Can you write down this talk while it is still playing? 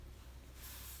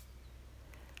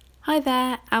Hi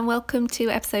there, and welcome to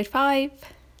episode 5.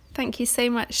 Thank you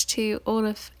so much to all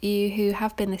of you who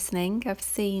have been listening. I've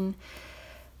seen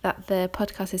that the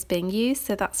podcast is being used,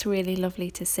 so that's really lovely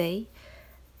to see.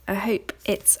 I hope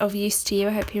it's of use to you.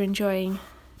 I hope you're enjoying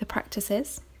the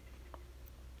practices.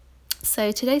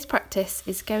 So today's practice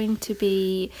is going to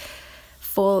be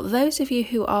for those of you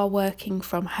who are working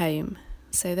from home.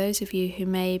 So those of you who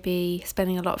may be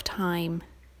spending a lot of time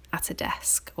at a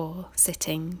desk or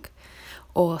sitting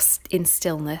or in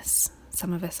stillness.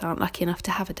 Some of us aren't lucky enough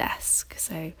to have a desk.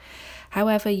 So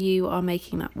however you are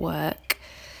making that work,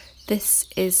 this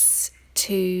is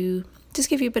to just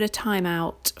give you a bit of time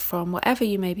out from whatever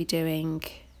you may be doing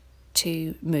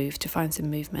to move, to find some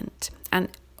movement. And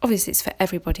obviously it's for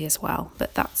everybody as well,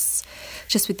 but that's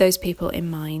just with those people in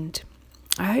mind.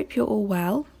 I hope you're all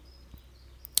well.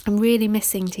 I'm really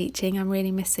missing teaching. I'm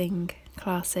really missing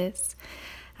classes.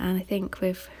 And I think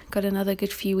we've got another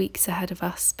good few weeks ahead of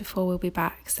us before we'll be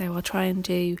back. So I'll try and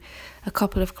do a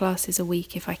couple of classes a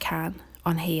week if I can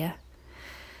on here.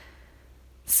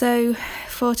 So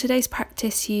for today's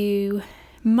practice, you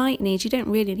don't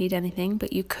really need anything,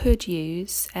 but you could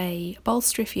use a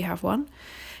bolster if you have one.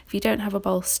 If you don't have a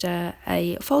bolster,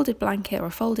 a folded blanket or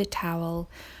a folded towel,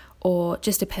 or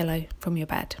just a pillow from your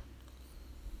bed.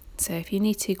 So if you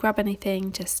need to grab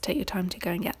anything, just take your time to go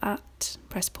and get that.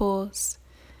 Press pause.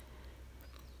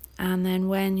 And then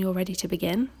when you're ready to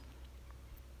begin,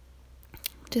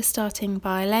 just starting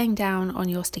by laying down on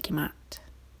your sticky mat.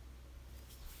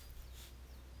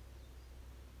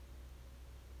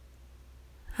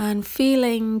 And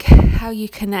feeling how you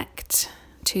connect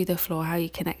to the floor, how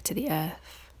you connect to the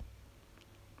earth.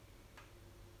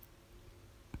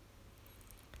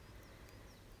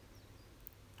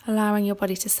 Allowing your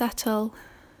body to settle,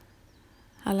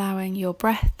 allowing your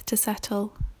breath to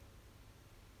settle.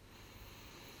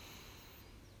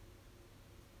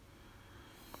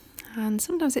 And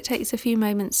sometimes it takes a few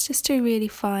moments just to really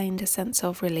find a sense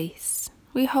of release.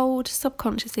 We hold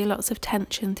subconsciously lots of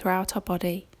tension throughout our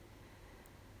body.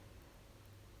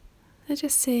 So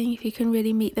just seeing if you can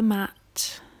really meet the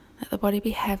mat, let the body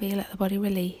be heavy, let the body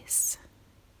release.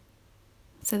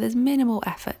 So there's minimal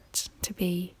effort to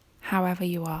be however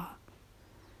you are.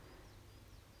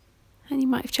 And you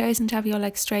might have chosen to have your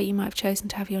legs straight, you might have chosen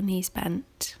to have your knees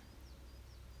bent.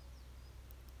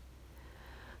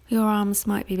 Your arms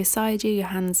might be beside you, your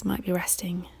hands might be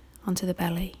resting onto the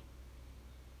belly.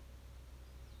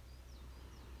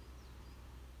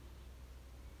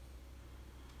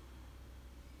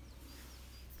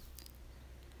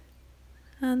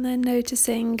 And then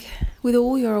noticing with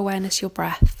all your awareness your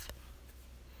breath.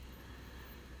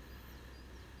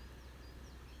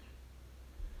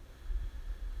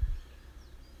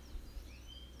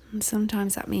 And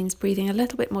sometimes that means breathing a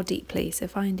little bit more deeply, so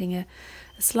finding a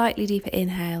slightly deeper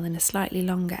inhale and a slightly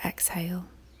longer exhale.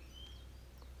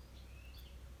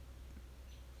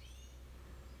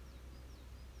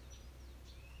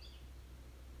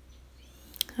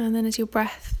 And then as your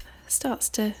breath starts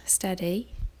to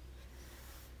steady,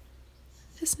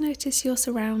 just notice your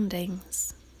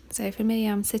surroundings. So for me,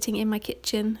 I'm sitting in my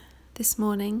kitchen this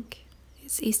morning.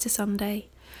 It's Easter Sunday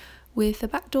with the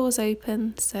back doors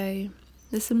open, so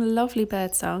there's some lovely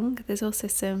bird song. There's also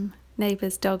some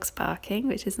neighbours' dogs barking,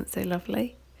 which isn't so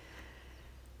lovely.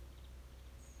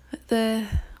 But the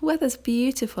weather's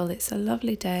beautiful. It's a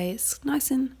lovely day. It's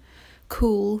nice and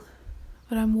cool,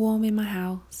 but I'm warm in my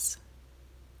house.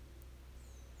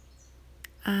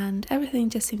 And everything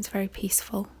just seems very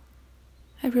peaceful.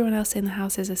 Everyone else in the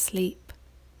house is asleep.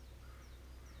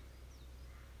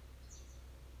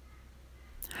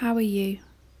 How are you?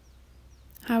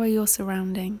 How are your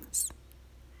surroundings?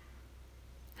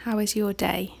 How is your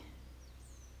day?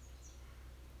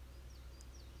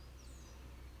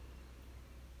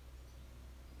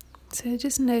 So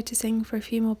just noticing for a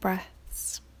few more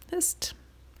breaths, just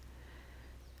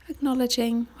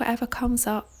acknowledging whatever comes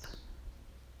up.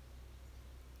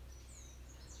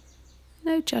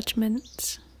 No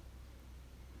judgment.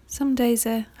 Some days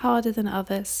are harder than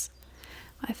others.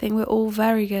 I think we're all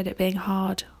very good at being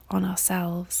hard on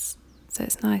ourselves. So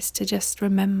it's nice to just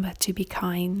remember to be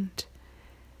kind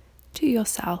to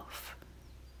yourself.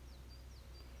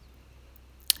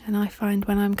 And I find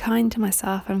when I'm kind to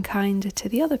myself, I'm kinder to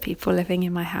the other people living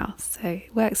in my house. So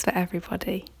it works for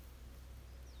everybody.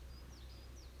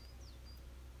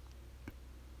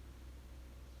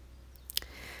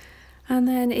 And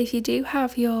then if you do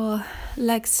have your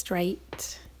legs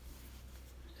straight,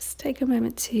 just take a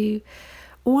moment to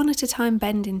one at a time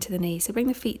bend into the knees. So bring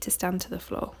the feet to stand to the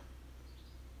floor.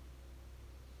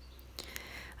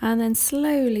 And then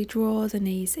slowly draw the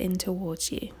knees in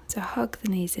towards you. So hug the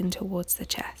knees in towards the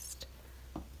chest.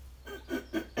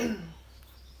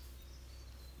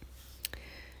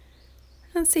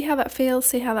 And see how that feels,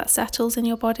 see how that settles in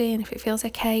your body. And if it feels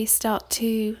okay, start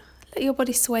to let your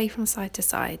body sway from side to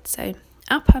side. So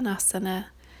Apanasana.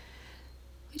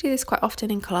 We do this quite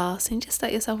often in class, and just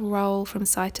let yourself roll from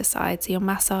side to side so you're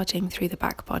massaging through the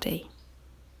back body.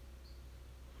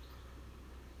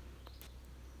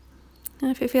 And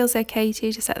if it feels okay to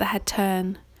you, just let the head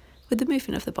turn with the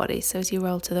movement of the body. So as you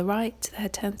roll to the right, the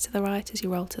head turns to the right. As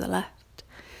you roll to the left,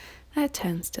 the head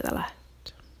turns to the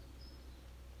left.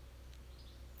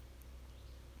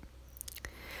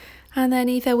 And then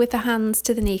either with the hands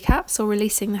to the kneecaps or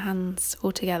releasing the hands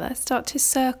altogether, start to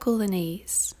circle the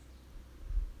knees.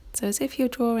 So as if you're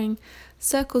drawing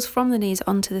circles from the knees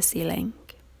onto the ceiling.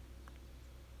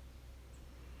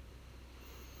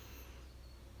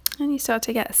 And you start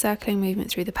to get a circling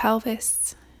movement through the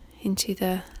pelvis, into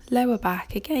the lower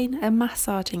back. Again, a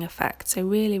massaging effect, so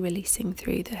really releasing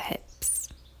through the hips.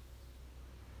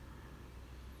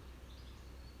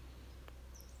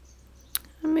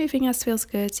 And moving as feels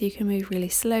good, so you can move really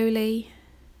slowly.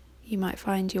 You might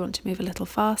find you want to move a little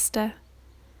faster.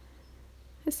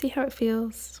 Let's see how it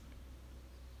feels.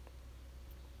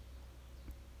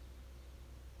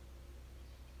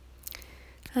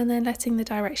 And then letting the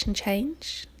direction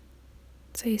change,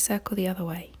 so you circle the other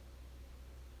way.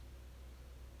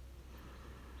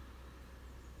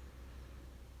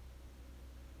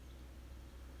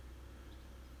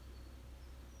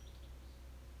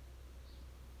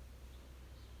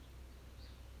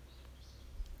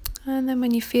 And then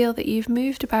when you feel that you've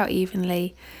moved about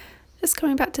evenly, just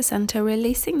coming back to center,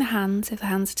 releasing the hands, if the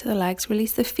hands are to the legs,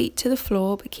 release the feet to the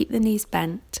floor, but keep the knees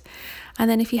bent. And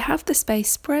then if you have the space,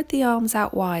 spread the arms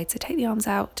out wide. So take the arms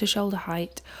out to shoulder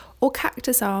height, or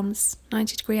cactus arms,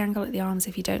 90-degree angle at the arms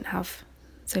if you don't have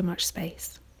so much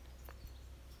space.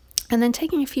 And then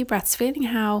taking a few breaths, feeling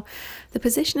how the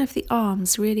position of the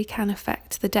arms really can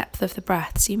affect the depth of the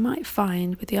breath. So you might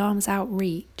find with the arms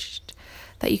outreached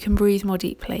that you can breathe more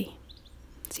deeply.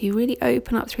 So you really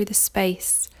open up through the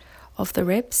space of the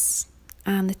ribs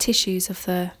and the tissues of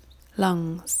the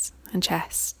lungs and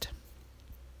chest.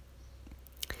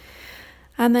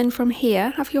 And then from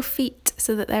here, have your feet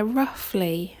so that they're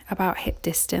roughly about hip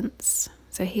distance.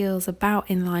 So heels about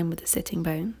in line with the sitting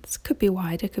bones. Could be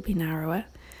wider, could be narrower.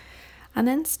 And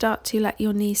then start to let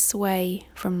your knees sway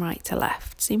from right to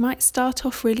left. So you might start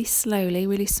off really slowly,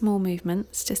 really small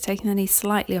movements, just taking the knees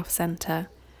slightly off center.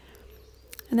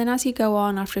 And then as you go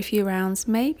on after a few rounds,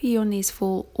 maybe your knees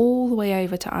fall all the way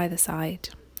over to either side.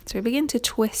 So we begin to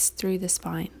twist through the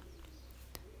spine.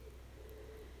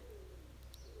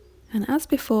 And as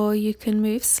before, you can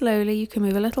move slowly, you can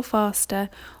move a little faster,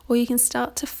 or you can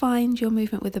start to find your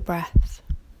movement with the breath.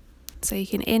 So you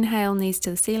can inhale, knees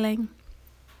to the ceiling.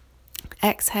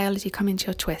 Exhale as you come into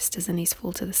your twist as the knees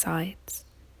fall to the sides.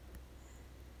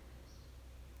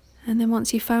 And then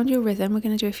once you've found your rhythm, we're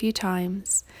going to do a few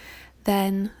times.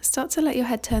 Then start to let your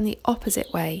head turn the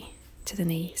opposite way to the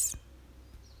knees.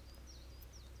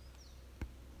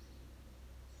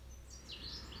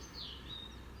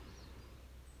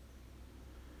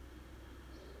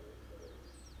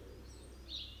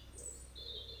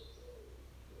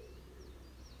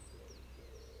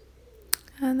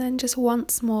 And then just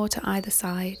once more to either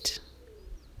side.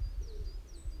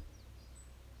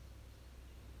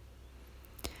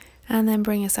 And then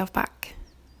bring yourself back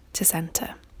to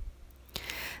center.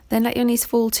 Then let your knees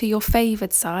fall to your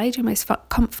favoured side, your most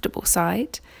comfortable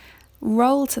side.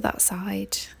 Roll to that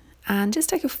side and just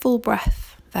take a full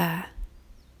breath there.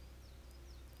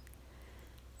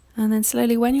 And then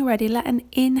slowly, when you're ready, let an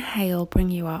inhale bring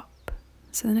you up.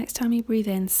 So the next time you breathe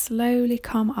in, slowly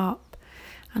come up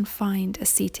and find a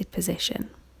seated position.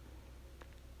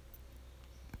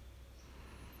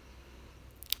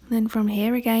 Then from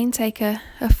here again, take a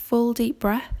full deep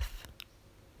breath.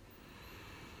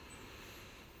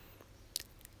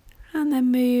 And then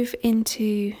move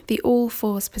into the all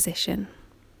fours position.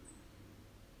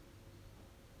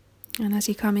 And as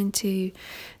you come into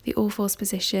the all fours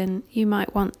position, you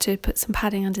might want to put some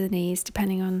padding under the knees,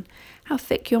 depending on how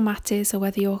thick your mat is or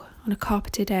whether you're on a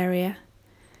carpeted area.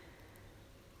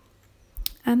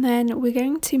 And then we're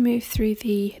going to move through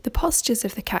the postures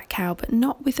of the cat-cow, but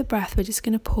not with the breath. We're just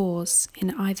going to pause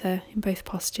in both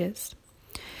postures.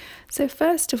 So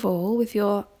first of all, with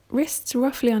your wrists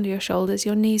roughly under your shoulders,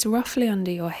 your knees roughly under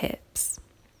your hips,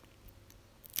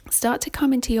 start to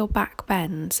come into your back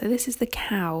bend. So this is the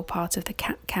cow part of the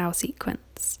cat-cow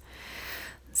sequence.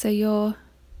 So your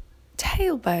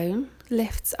tailbone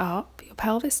lifts up, your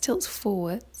pelvis tilts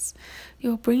forwards,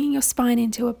 you're bringing your spine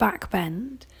into a back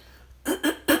bend.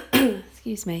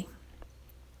 Excuse me.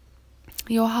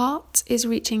 Your heart is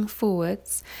reaching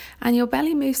forwards and your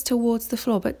belly moves towards the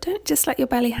floor, but don't just let your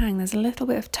belly hang. There's a little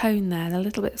bit of tone there, a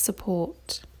little bit of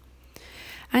support.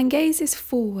 And gaze is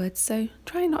forward, so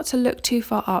try not to look too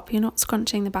far up. You're not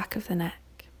scrunching the back of the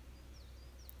neck.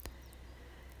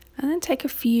 And then take a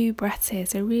few breaths here,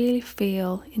 so really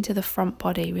feel into the front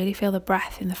body, really feel the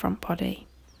breath in the front body.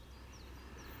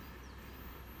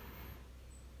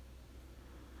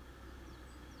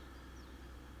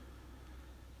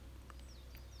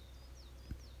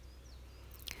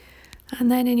 And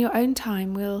then in your own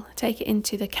time, we'll take it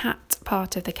into the cat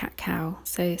part of the cat-cow.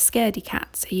 So scaredy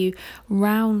cat, so you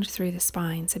round through the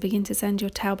spine. So begin to send your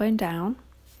tailbone down,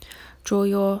 draw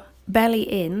your belly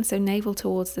in, so navel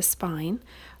towards the spine,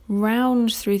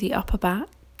 round through the upper back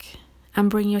and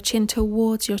bring your chin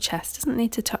towards your chest. Doesn't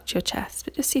need to touch your chest,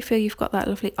 but just so you feel you've got that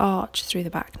lovely arch through the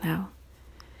back now.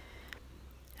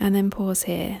 And then pause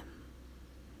here.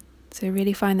 So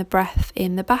really find the breath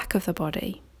in the back of the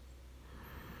body.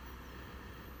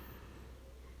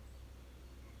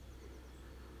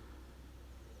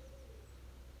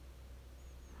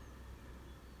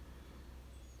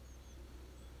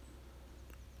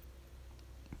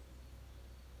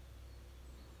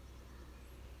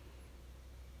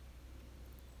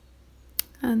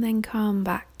 And then come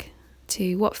back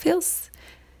to what feels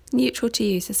neutral to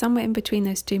you, so somewhere in between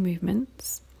those two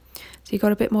movements. So you've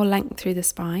got a bit more length through the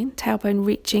spine, tailbone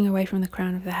reaching away from the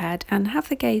crown of the head, and have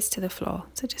the gaze to the floor.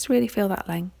 So just really feel that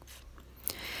length.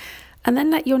 And then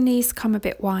let your knees come a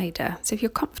bit wider. So if you're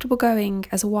comfortable going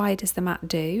as wide as the mat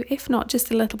do, if not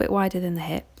just a little bit wider than the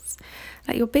hips,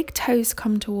 let your big toes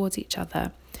come towards each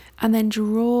other and then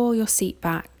draw your seat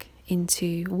back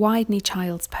into wide knee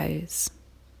child's pose.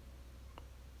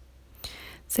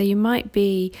 So you might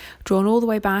be drawn all the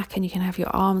way back and you can have your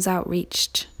arms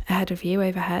outreached ahead of you,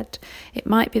 overhead. It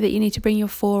might be that you need to bring your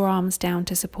forearms down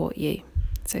to support you.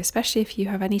 So especially if you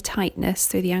have any tightness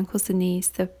through the ankles, the knees,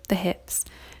 the hips,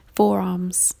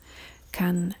 forearms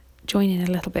can join in a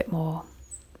little bit more.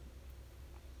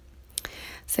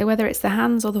 So whether it's the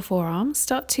hands or the forearms,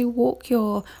 start to walk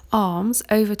your arms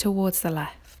over towards the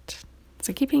left.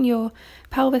 So keeping your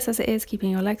pelvis as it is, keeping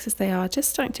your legs as they are,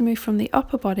 just starting to move from the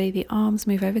upper body, the arms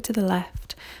move over to the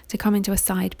left to come into a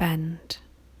side bend.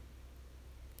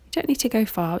 You don't need to go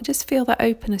far, just feel that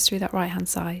openness through that right hand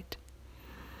side.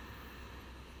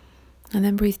 And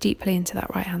then breathe deeply into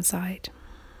that right hand side.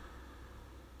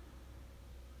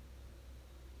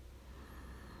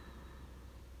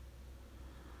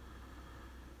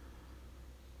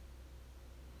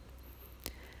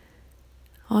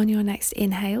 On your next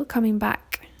inhale, coming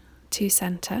back to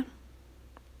center.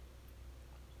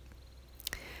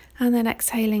 And then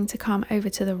exhaling to come over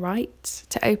to the right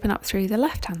to open up through the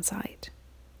left hand side.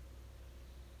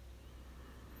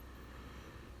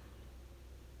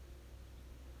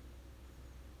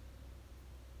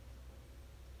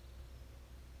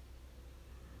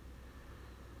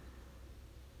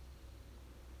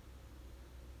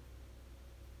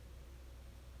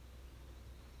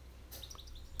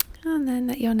 And then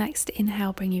let your next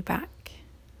inhale bring you back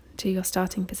to your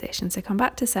starting position. So come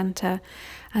back to center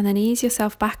and then ease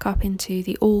yourself back up into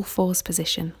the all fours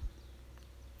position.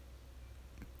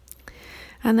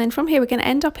 And then from here we're going to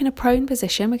end up in a prone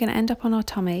position. We're going to end up on our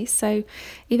tummies. So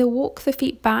either walk the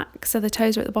feet back so the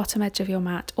toes are at the bottom edge of your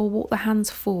mat, or walk the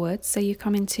hands forward so you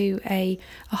come into a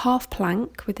half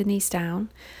plank with the knees down.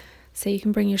 So you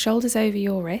can bring your shoulders over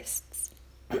your wrists.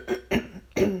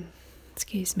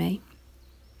 Excuse me.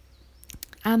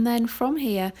 And then from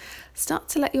here, start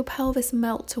to let your pelvis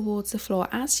melt towards the floor.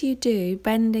 As you do,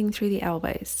 bending through the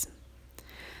elbows.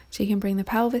 So you can bring the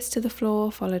pelvis to the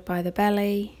floor, followed by the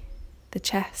belly, the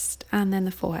chest, and then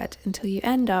the forehead, until you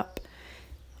end up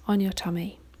on your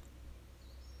tummy.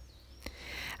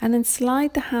 And then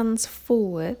slide the hands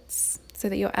forwards so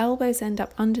that your elbows end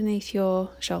up underneath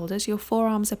your shoulders. Your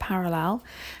forearms are parallel.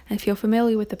 And if you're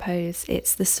familiar with the pose,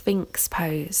 it's the Sphinx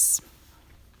pose.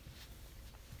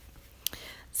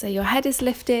 So your head is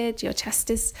lifted, your chest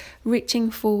is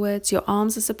reaching forwards, your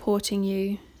arms are supporting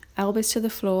you, elbows to the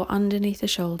floor, underneath the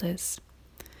shoulders.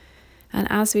 And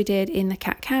as we did in the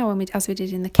cat-cow, and as we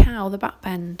did in the cow, the back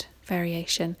bend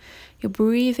variation, you're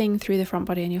breathing through the front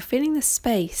body and you're feeling the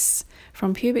space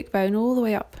from pubic bone all the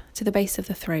way up to the base of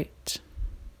the throat.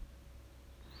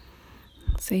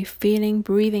 So you're feeling,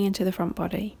 breathing into the front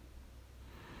body.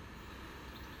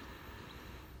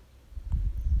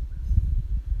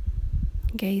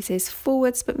 Gaze is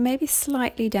forwards, but maybe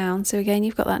slightly down. So again,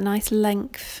 you've got that nice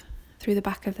length through the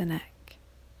back of the neck.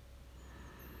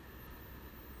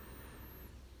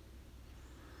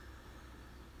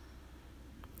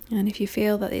 And if you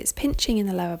feel that it's pinching in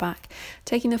the lower back,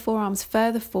 taking the forearms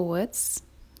further forwards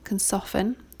can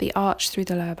soften the arch through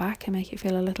the lower back and make it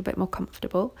feel a little bit more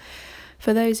comfortable.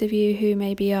 For those of you who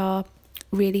maybe are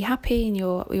really happy and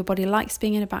your body likes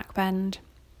being in a back bend,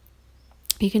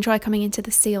 you can try coming into the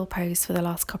seal pose for the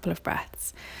last couple of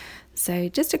breaths. So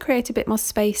just to create a bit more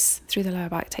space through the lower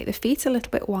back, take the feet a little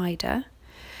bit wider,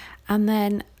 and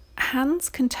then hands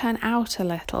can turn out a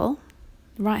little,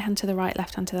 right hand to the right,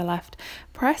 left hand to the left.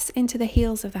 Press into the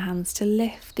heels of the hands to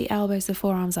lift the elbows, the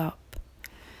forearms up.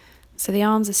 So the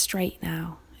arms are straight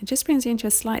now. It just brings you into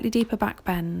a slightly deeper back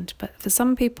bend, but for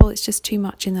some people it's just too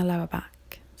much in the lower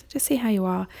back. So just see how you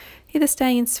are, either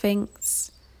staying in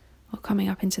Sphinx or coming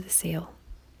up into the seal.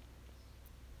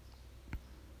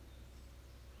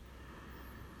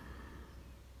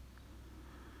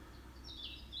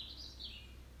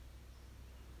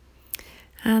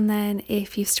 And then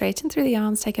if you've straightened through the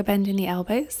arms, take a bend in the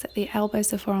elbows. Let the elbows,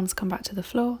 the forearms come back to the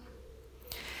floor.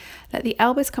 Let the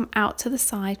elbows come out to the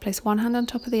side, place one hand on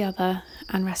top of the other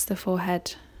and rest the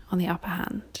forehead on the upper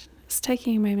hand. Just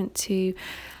taking a moment to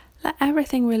let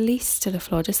everything release to the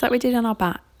floor, just like we did on our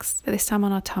backs, but this time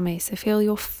on our tummy. So feel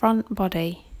your front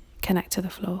body connect to the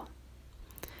floor.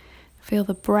 Feel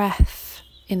the breath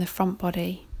in the front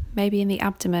body, maybe in the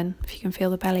abdomen, if you can feel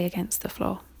the belly against the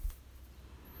floor.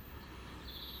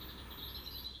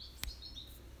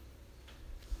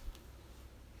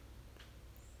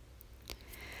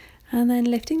 And then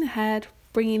lifting the head,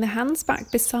 bringing the hands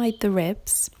back beside the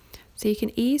ribs so you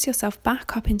can ease yourself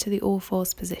back up into the all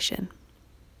fours position.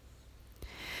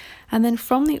 And then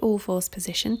from the all fours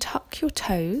position, tuck your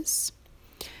toes,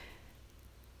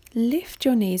 lift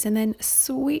your knees, and then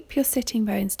sweep your sitting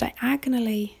bones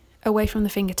diagonally away from the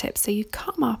fingertips. So you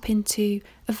come up into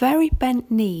a very bent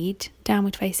kneed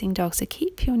downward facing dog. So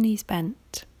keep your knees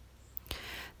bent.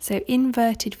 So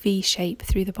inverted V shape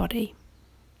through the body.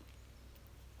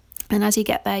 And as you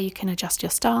get there, you can adjust your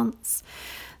stance.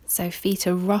 So feet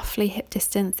are roughly hip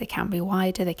distance. They can be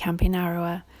wider, they can be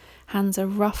narrower. Hands are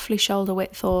roughly shoulder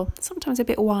width or sometimes a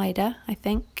bit wider, I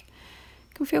think.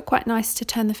 It can feel quite nice to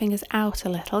turn the fingers out a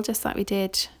little, just like we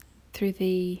did through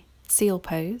the seal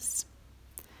pose.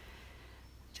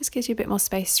 Just gives you a bit more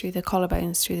space through the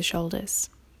collarbones, through the shoulders.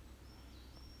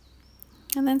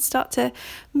 And then start to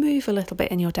move a little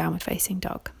bit in your downward facing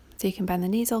dog. So you can bend the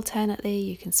knees alternately,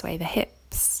 you can sway the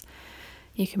hips.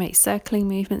 You can make circling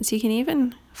movements. You can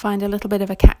even find a little bit of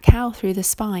a cat-cow through the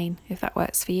spine if that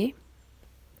works for you.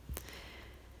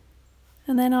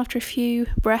 And then after a few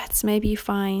breaths, maybe you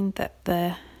find that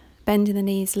the bend in the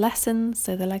knees lessens,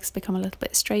 so the legs become a little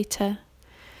bit straighter.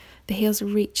 The heels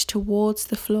reach towards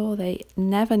the floor. They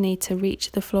never need to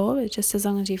reach the floor. It's just as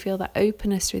long as you feel that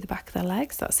openness through the back of the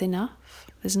legs, that's enough.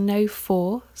 There's no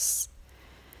force.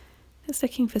 Just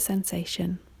looking for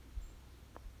sensation.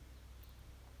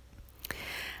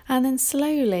 And then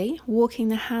slowly walking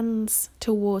the hands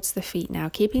towards the feet now,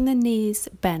 keeping the knees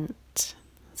bent.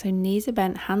 So knees are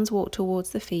bent, hands walk towards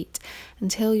the feet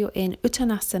until you're in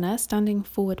Uttanasana, standing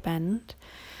forward bend.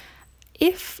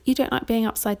 If you don't like being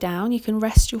upside down, you can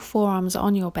rest your forearms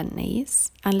on your bent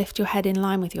knees and lift your head in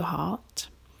line with your heart.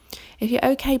 If you're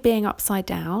okay being upside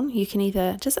down, you can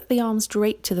either just let the arms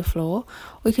drape to the floor,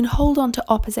 or you can hold on to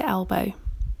opposite elbow.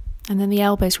 And then the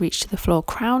elbows reach to the floor,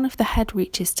 crown of the head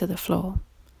reaches to the floor.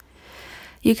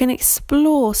 You can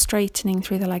explore straightening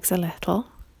through the legs a little,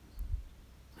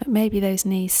 but maybe those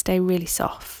knees stay really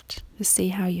soft. Just see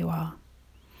how you are.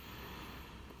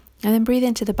 And then breathe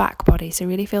into the back body, so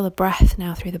really feel the breath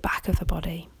now through the back of the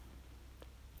body.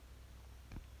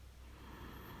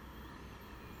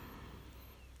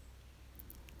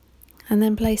 And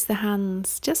then place the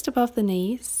hands just above the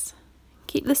knees.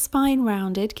 Keep the spine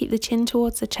rounded, keep the chin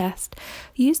towards the chest.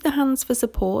 Use the hands for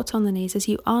support on the knees as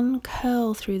you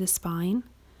uncurl through the spine.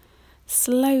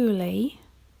 Slowly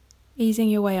easing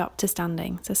your way up to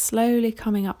standing. So slowly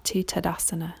coming up to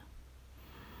Tadasana.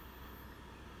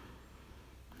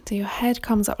 So your head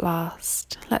comes up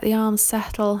last. Let the arms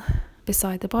settle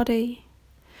beside the body.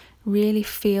 Really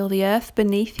feel the earth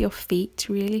beneath your feet.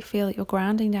 Really feel that you're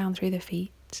grounding down through the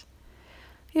feet.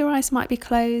 Your eyes might be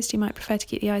closed. You might prefer to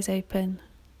keep the eyes open.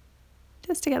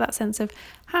 Just to get that sense of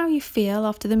how you feel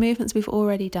after the movements we've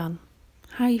already done.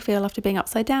 How you feel after being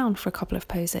upside down for a couple of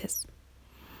poses.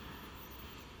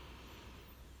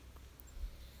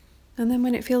 And then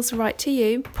when it feels right to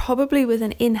you, probably with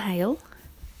an inhale,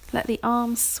 let the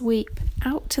arms sweep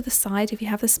out to the side if you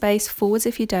have the space, forwards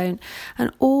if you don't,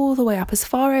 and all the way up as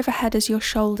far overhead as your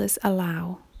shoulders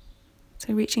allow.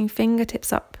 So reaching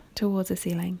fingertips up towards the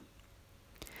ceiling.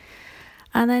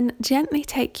 And then gently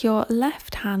take your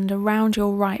left hand around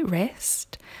your right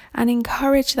wrist and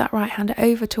encourage that right hand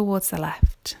over towards the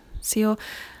left. So you're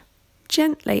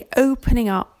gently opening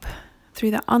up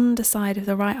through the underside of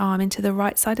the right arm into the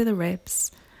right side of the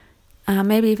ribs,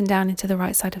 maybe even down into the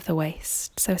right side of the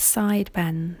waist. So side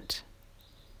bend.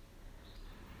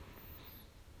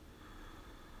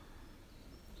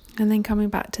 And then coming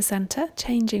back to center,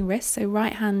 changing wrist. So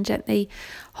right hand gently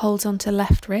holds onto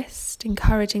left wrist,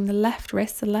 encouraging the left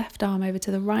wrist, the left arm over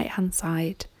to the right hand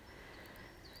side.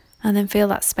 And then feel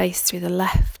that space through the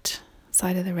left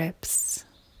side of the ribs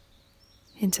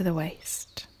into the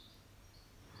waist.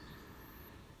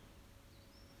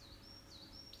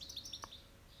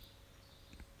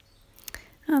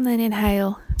 And then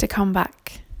inhale to come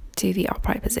back to the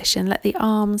upright position. Let the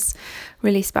arms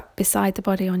release back beside the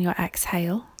body on your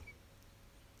exhale.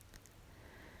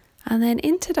 And then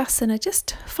in Tadasana,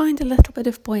 just find a little bit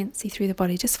of buoyancy through the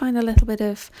body. Just find a little bit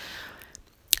of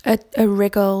a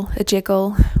wriggle, a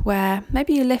jiggle, where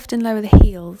maybe you lift and lower the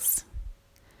heels.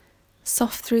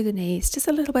 Soft through the knees, just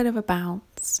a little bit of a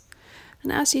bounce.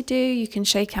 And as you do, you can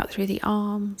shake out through the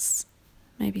arms.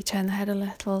 Maybe turn the head a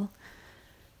little.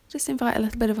 Just invite a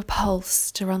little bit of a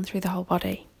pulse to run through the whole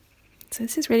body. So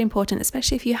this is really important,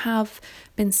 especially if you have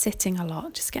been sitting a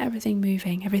lot. Just get everything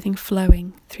moving, everything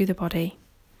flowing through the body.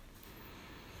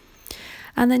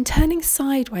 And then turning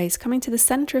sideways, coming to the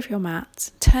center of your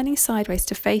mat, turning sideways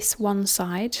to face one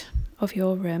side of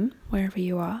your room, wherever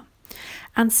you are,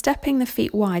 and stepping the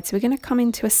feet wide. So we're going to come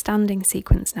into a standing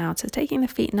sequence now, so taking the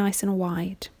feet nice and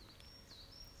wide.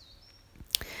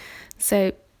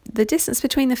 So the distance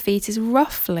between the feet is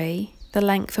roughly the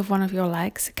length of one of your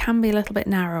legs. It can be a little bit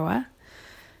narrower,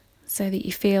 so that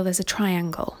you feel there's a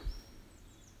triangle.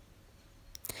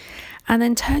 And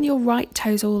then turn your right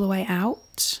toes all the way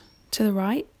out to the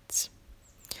right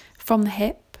from the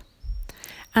hip,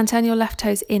 and turn your left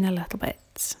toes in a little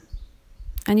bit.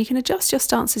 And you can adjust your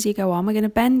stance as you go on. We're going to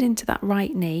bend into that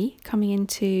right knee, coming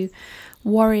into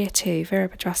Warrior 2,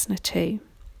 Virabhadrasana 2.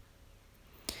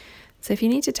 So if you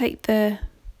need to take the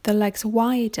legs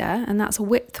wider, and that's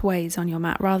widthways on your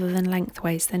mat rather than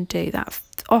lengthways, then do that.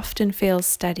 Often feels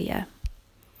steadier.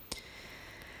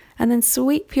 And then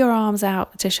sweep your arms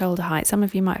out to shoulder height. Some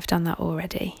of you might have done that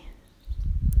already.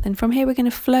 Then from here we're going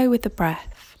to flow with the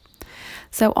breath.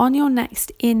 So on your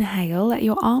next inhale, let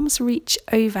your arms reach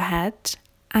overhead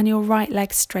and your right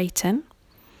leg straighten.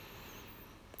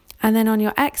 And then on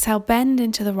your exhale, bend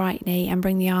into the right knee and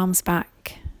bring the arms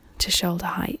back to shoulder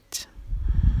height.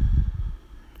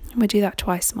 And we'll do that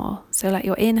twice more. So let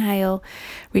your inhale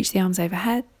reach the arms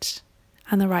overhead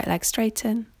and the right leg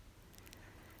straighten.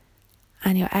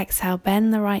 And your exhale,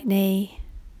 bend the right knee,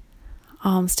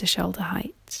 arms to shoulder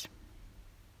height.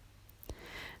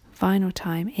 Final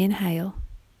time, inhale.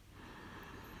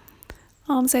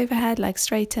 Arms overhead, leg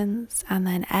straightens, and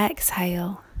then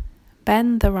exhale.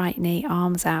 Bend the right knee,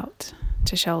 arms out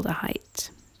to shoulder height.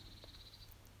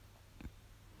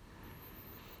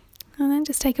 And then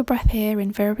just take a breath here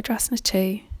in Virabhadrasana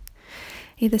 2.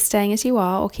 Either staying as you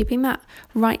are or keeping that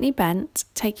right knee bent.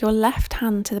 Take your left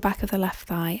hand to the back of the left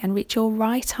thigh and reach your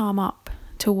right arm up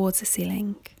towards the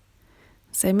ceiling.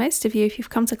 So most of you, if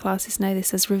you've come to classes, know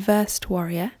this as reversed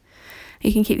warrior.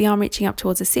 You can keep the arm reaching up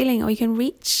towards the ceiling, or you can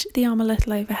reach the arm a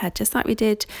little overhead, just like we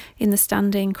did in the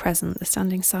standing crescent, the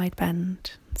standing side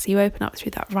bend. So you open up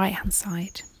through that right hand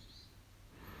side.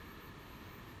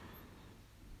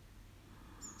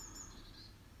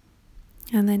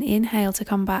 And then inhale to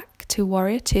come back to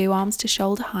Warrior 2, arms to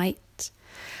shoulder height.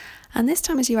 And this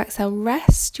time as you exhale,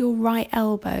 rest your right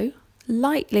elbow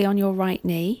lightly on your right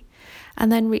knee,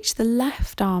 and then reach the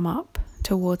left arm up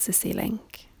towards the ceiling.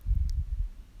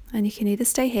 And you can either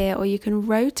stay here or you can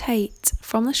rotate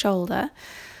from the shoulder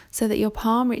so that your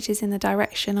palm reaches in the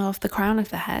direction of the crown of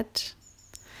the head,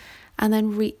 and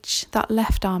then reach that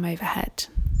left arm overhead.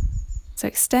 So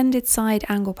extended side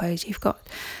angle pose. You've got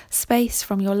space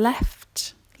from your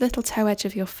left little toe edge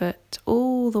of your foot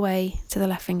all the way to the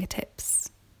left fingertips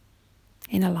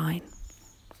in a line.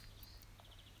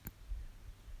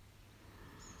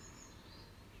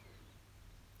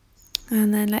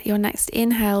 And then let your next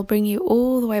inhale bring you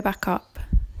all the way back up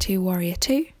to Warrior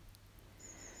 2.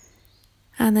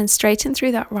 And then straighten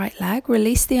through that right leg,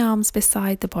 release the arms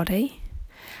beside the body,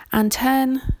 and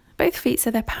turn both feet so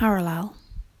they're parallel.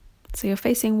 So you're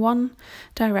facing one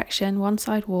direction, one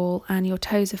side wall, and your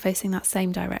toes are facing that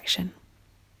same direction.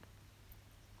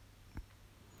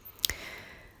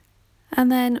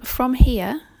 And then from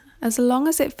here, as long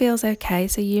as it feels okay,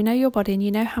 so you know your body and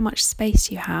you know how much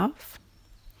space you have,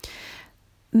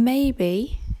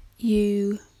 maybe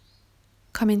you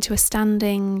come into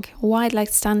a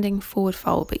wide-legged standing forward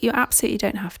fold, but you absolutely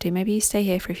don't have to. Maybe you stay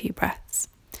here for a few breaths.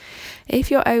 If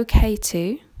you're okay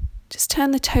to, just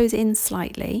turn the toes in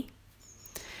slightly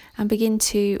and begin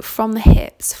to, from the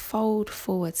hips, fold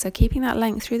forward. So keeping that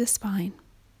length through the spine.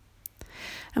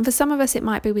 And for some of us, it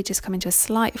might be we just come into a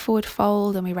slight forward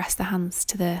fold and we rest the hands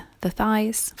to the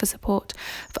thighs for support.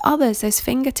 For others, those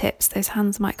fingertips, those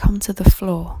hands might come to the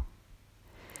floor.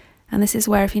 And this is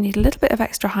where if you need a little bit of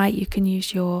extra height, you can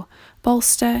use your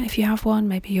bolster if you have one,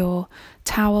 maybe your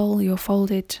towel, your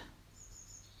folded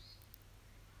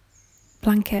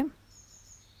blanket.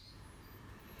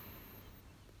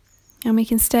 And we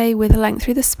can stay with a length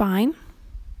through the spine,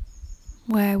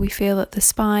 where we feel that the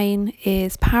spine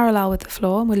is parallel with the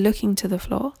floor and we're looking to the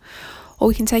floor. Or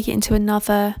we can take it into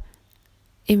another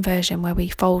inversion where we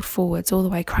fold forwards all the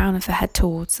way, crown of the head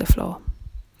towards the floor.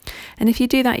 And if you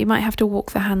do that, you might have to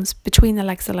walk the hands between the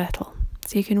legs a little.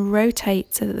 So you can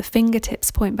rotate so that the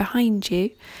fingertips point behind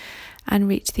you and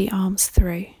reach the arms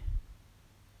through,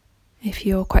 if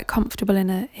you're quite comfortable in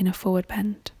a forward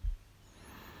bend.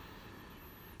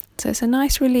 So it's a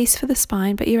nice release for the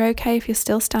spine, but you're okay if you're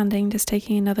still standing, just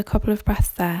taking another couple of breaths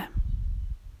there.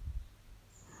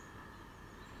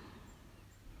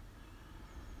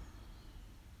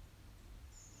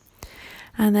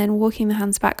 And then walking the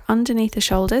hands back underneath the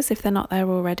shoulders if they're not there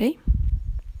already.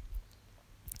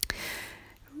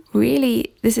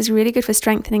 Really, this is really good for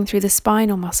strengthening through the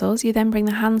spinal muscles. You then bring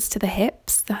the hands to the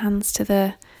hips, the hands to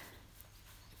the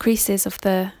creases of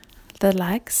the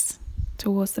legs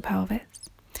towards the pelvis.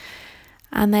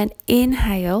 And then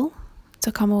inhale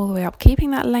to come all the way up,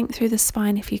 keeping that length through the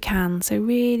spine if you can. So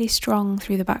really strong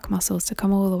through the back muscles to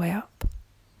come all the way up.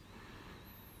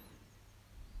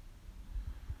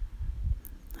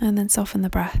 And then soften the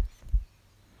breath.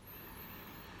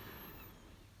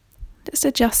 Just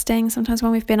adjusting. Sometimes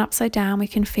when we've been upside down, we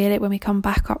can feel it when we come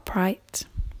back upright.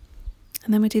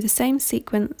 And then we do the same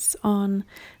sequence on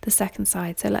the second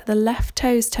side. So let the left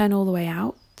toes turn all the way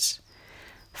out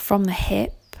from the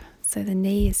hip. So the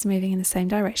knee is moving in the same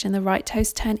direction. The right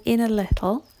toes turn in a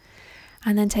little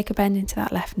and then take a bend into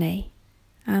that left knee.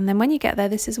 And then when you get there,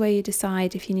 this is where you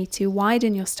decide if you need to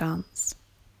widen your stance.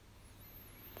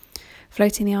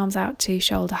 Floating the arms out to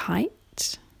shoulder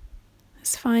height.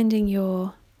 Just finding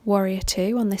your warrior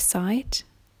two on this side.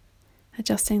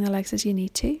 Adjusting the legs as you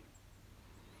need to.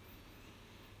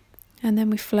 And then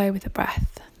we flow with the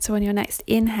breath. So on your next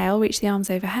inhale, reach the arms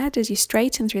overhead as you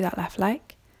straighten through that left leg.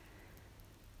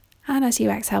 And as you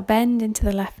exhale, bend into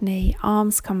the left knee,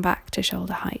 arms come back to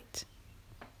shoulder height.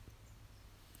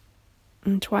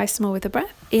 And twice more with the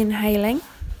breath. Inhaling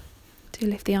to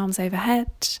lift the arms overhead,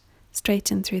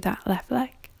 straighten through that left leg.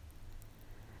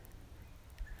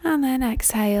 And then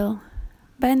exhale,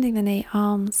 bending the knee,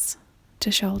 arms to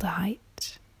shoulder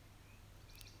height.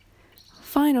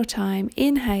 Final time,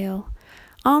 inhale,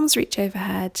 arms reach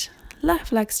overhead,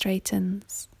 left leg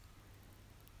straightens.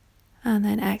 And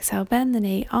then exhale, bend the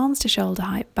knee, arms to shoulder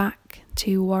height, back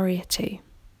to warrior two.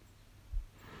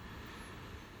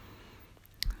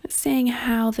 Seeing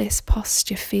how this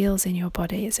posture feels in your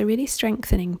body. It's a really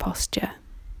strengthening posture.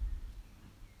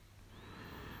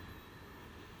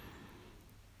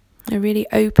 A really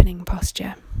opening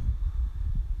posture.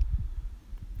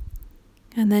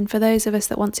 And then for those of us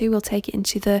that want to, we'll take it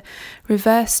into the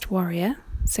reversed warrior.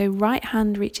 So right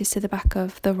hand reaches to the back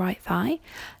of the right thigh,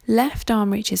 left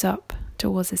arm reaches up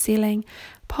towards the ceiling,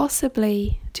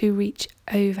 possibly to reach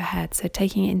overhead. So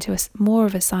taking it into more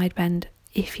of a side bend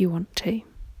if you want to.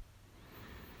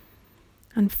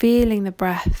 And feeling the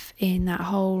breath in that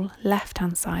whole left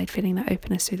hand side, feeling that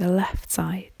openness through the left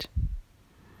side.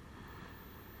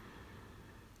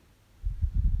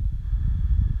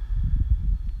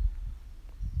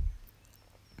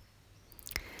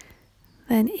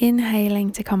 Then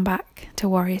inhaling to come back to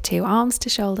warrior two, arms to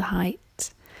shoulder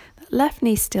height, left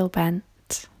knee still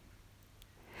bent.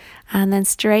 And then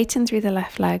straighten through the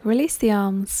left leg, release the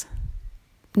arms.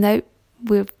 Nope,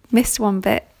 we've missed one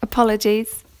bit,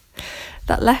 apologies.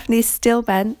 That left knee still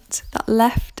bent, that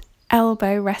left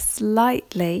elbow rests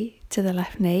lightly to the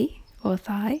left knee or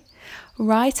thigh.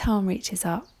 Right arm reaches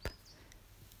up.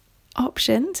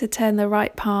 Option to turn the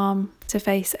right palm to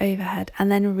face overhead and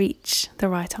then reach the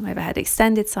right arm overhead.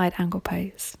 Extended side angle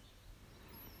pose.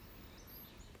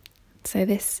 So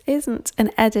this isn't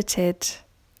an edited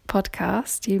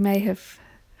podcast. You may have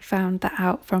found that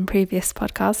out from previous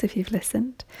podcasts if you've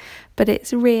listened. But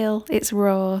it's real, it's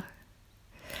raw.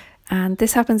 And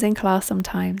this happens in class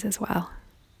sometimes as well.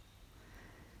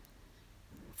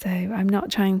 So I'm not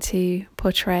trying to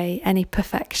portray any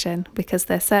perfection because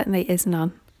there certainly is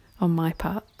none on my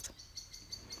part.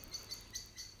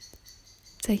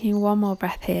 Taking one more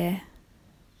breath here.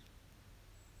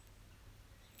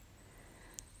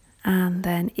 And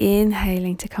then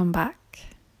inhaling to come back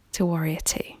to Warrior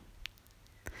Two.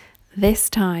 This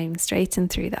time, straighten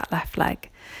through that left leg.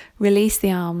 Release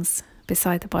the arms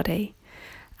beside the body.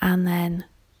 And then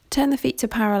turn the feet to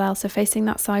parallel, so facing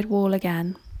that side wall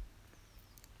again.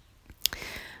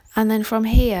 And then from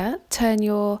here, turn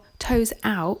your toes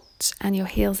out and your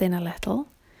heels in a little.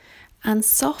 And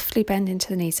softly bend into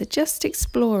the knees. So just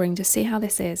exploring to see how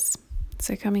this is.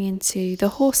 So coming into the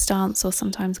horse stance, or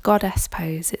sometimes goddess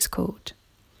pose it's called.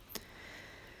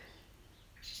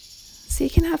 So you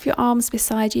can have your arms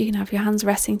beside you, you can have your hands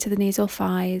resting to the knees or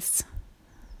thighs.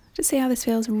 Just see how this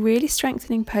feels. Really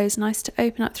strengthening pose, nice to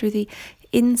open up through the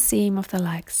inseam of the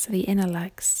legs, the inner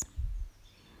legs.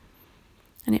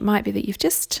 And it might be that you've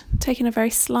just taken a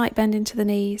very slight bend into the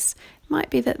knees. It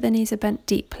might be that the knees are bent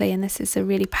deeply, and this is a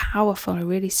really powerful, a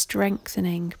really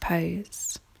strengthening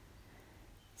pose.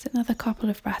 So another couple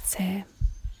of breaths here.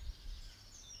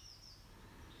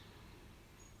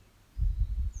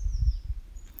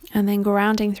 And then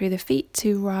grounding through the feet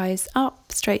to rise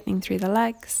up, straightening through the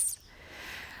legs.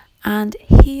 And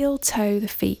heel toe the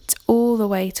feet all the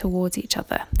way towards each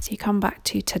other. So you come back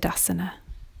to Tadasana.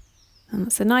 And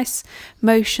it's a nice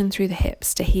motion through the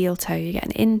hips to heel toe. You get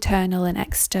an internal and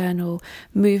external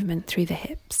movement through the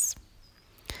hips.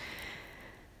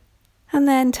 And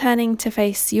then turning to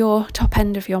face your top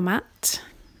end of your mat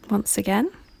once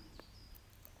again.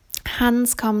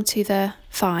 Hands come to the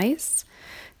thighs,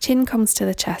 chin comes to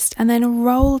the chest, and then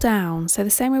roll down. So the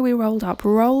same way we rolled up,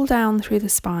 roll down through the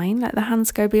spine, let the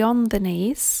hands go beyond the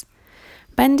knees,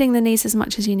 bending the knees as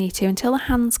much as you need to until the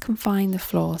hands can find the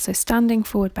floor. So standing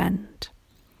forward bend.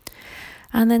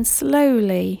 And then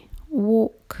slowly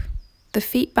walk the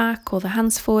feet back or the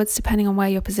hands forwards, depending on where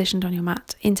you're positioned on your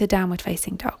mat, into downward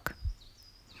facing dog.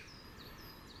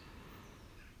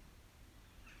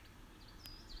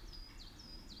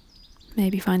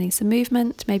 Maybe finding some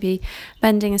movement, maybe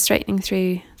bending and straightening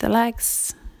through the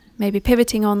legs, maybe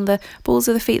pivoting on the balls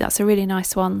of the feet. That's a really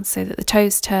nice one, so that the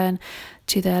toes turn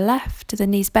to the left, the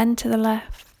knees bend to the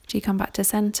left. You come back to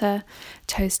center,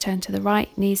 toes turn to the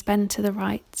right, knees bend to the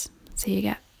right. So you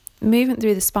get movement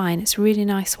through the spine. It's a really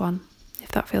nice one,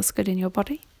 if that feels good in your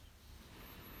body.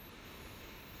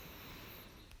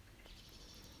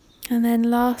 And then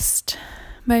last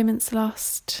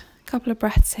couple of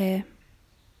breaths here.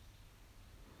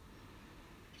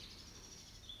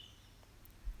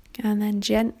 And then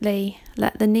gently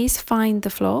let the knees find the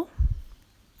floor.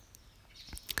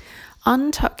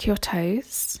 Untuck your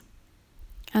toes.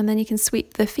 And then you can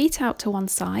sweep the feet out to one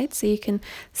side. So you can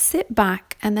sit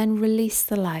back and then release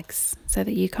the legs so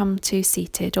that you come to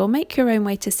seated, or make your own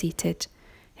way to seated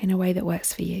in a way that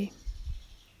works for you.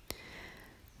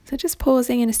 So just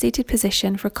pausing in a seated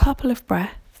position for a couple of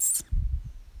breaths.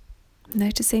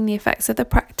 Noticing the effects of the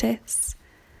practice.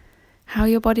 How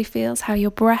your body feels, how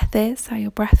your breath is, how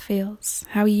your breath feels,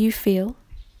 how you feel.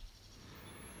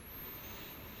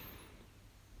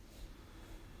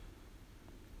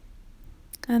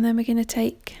 And then we're going to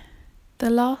take the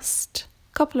last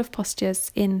couple of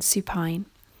postures in supine.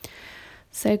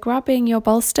 So grabbing your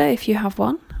bolster if you have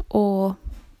one, or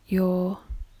your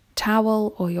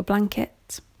towel or your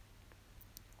blanket.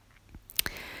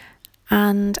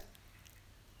 And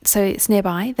so it's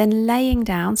nearby, then laying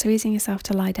down, so easing yourself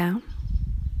to lie down.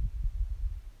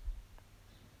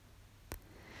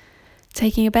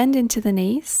 Taking a bend into the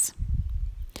knees.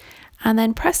 And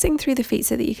then pressing through the feet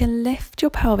so that you can lift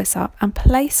your pelvis up and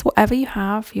place whatever you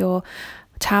have, your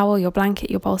towel, your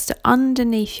blanket, your bolster,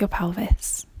 underneath your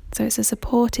pelvis. So it's a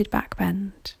supported back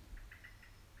bend.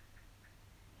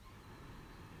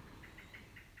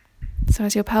 So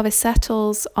as your pelvis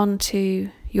settles onto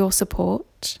your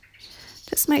support,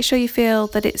 just make sure you feel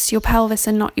that it's your pelvis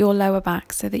and not your lower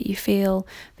back, so that you feel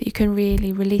that you can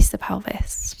really release the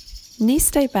pelvis. Knees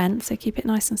stay bent, so keep it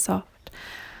nice and soft.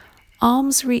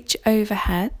 Arms reach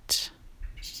overhead.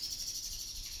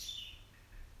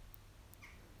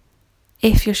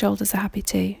 If your shoulders are happy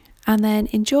to. And then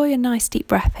enjoy a nice deep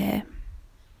breath here.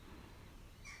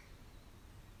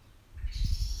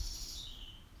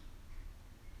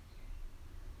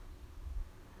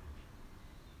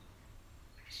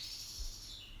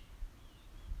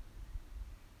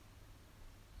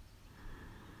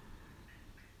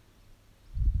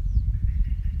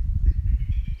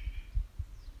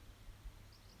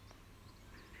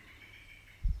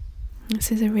 This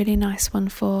is a really nice one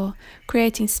for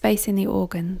creating space in the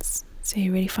organs. So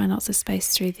you really find lots of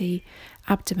space through the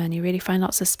abdomen. You really find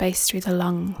lots of space through the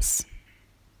lungs.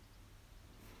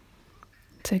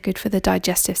 So good for the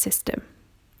digestive system.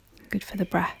 Good for the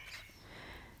breath.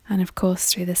 And of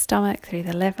course through the stomach, through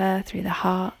the liver, through the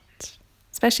heart,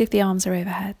 especially if the arms are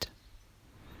overhead.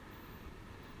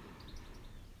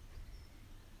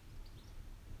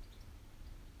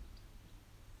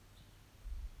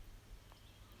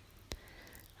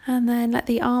 And then let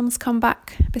the arms come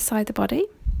back beside the body.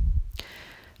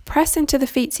 Press into the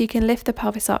feet so you can lift the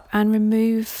pelvis up and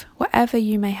remove whatever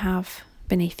you may have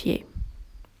beneath you.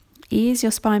 Ease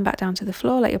your spine back down to the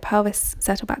floor, let your pelvis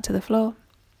settle back to the floor.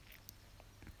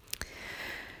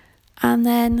 And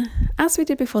then, as we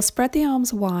did before, spread the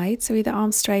arms wide, so either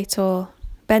arms straight or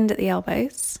bend at the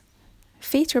elbows.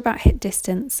 Feet are about hip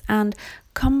distance, and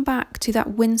come back to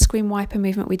that windscreen wiper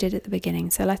movement we did at the beginning,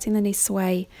 so letting the knees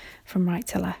sway from right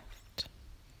to left.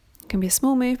 It can be a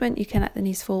small movement, you can let the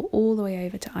knees fall all the way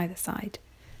over to either side,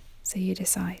 so you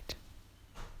decide.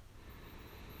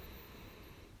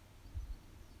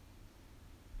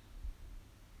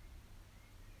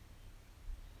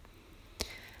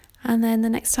 And then the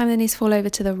next time the knees fall over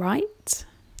to the right,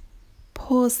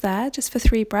 pause there just for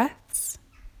 3 breaths.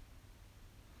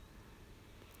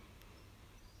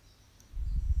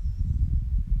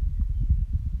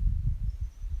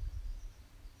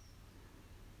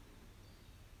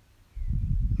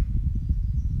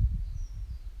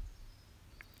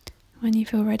 When you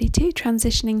feel ready to,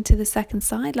 transitioning to the second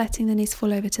side, letting the knees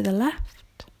fall over to the left.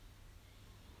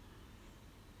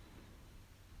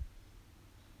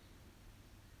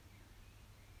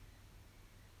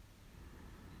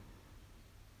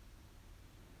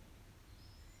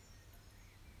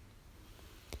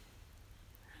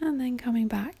 And then coming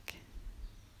back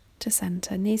to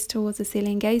center, knees towards the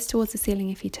ceiling, gaze towards the ceiling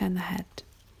if you turn the head.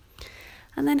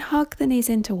 And then hug the knees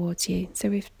in towards you. So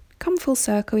we've come full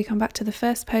circle, we come back to the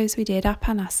first pose we did,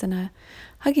 Apanasana,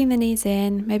 hugging the knees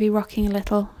in, maybe rocking a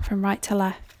little from right to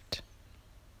left.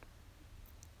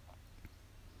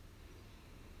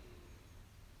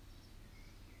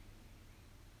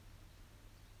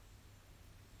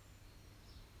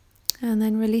 And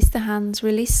then release the hands,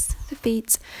 release the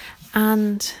feet,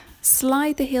 and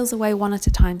slide the heels away one at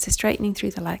a time, so straightening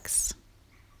through the legs.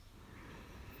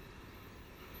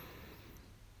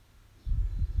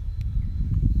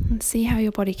 And see how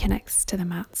your body connects to the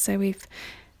mat. So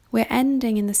we're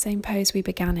ending in the same pose we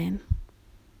began in.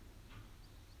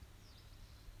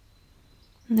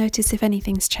 Notice if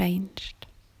anything's changed.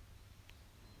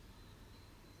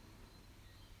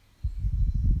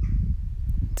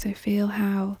 So feel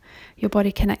how your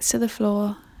body connects to the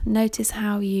floor. Notice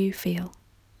how you feel.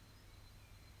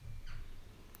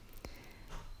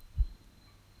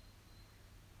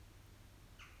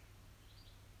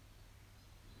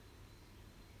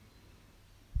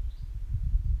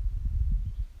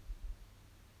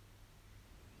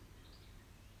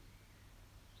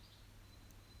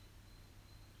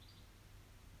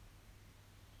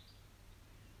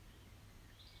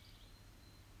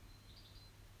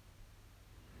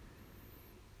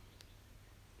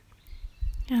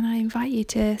 And I invite you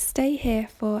to stay here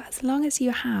for as long as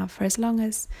you have, for as long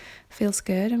as feels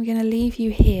good. I'm going to leave you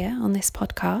here on this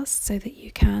podcast so that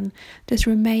you can just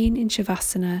remain in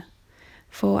Shavasana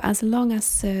for as long as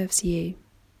serves you.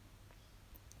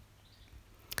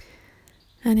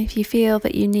 And if you feel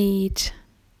that you need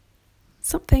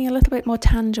something a little bit more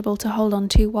tangible to hold on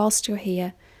to whilst you're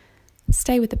here,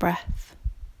 stay with the breath.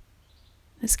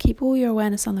 Just keep all your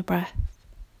awareness on the breath.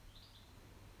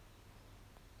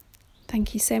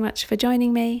 Thank you so much for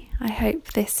joining me. I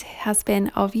hope this has been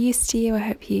of use to you. I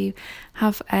hope you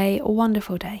have a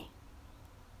wonderful day.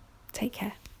 Take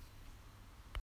care.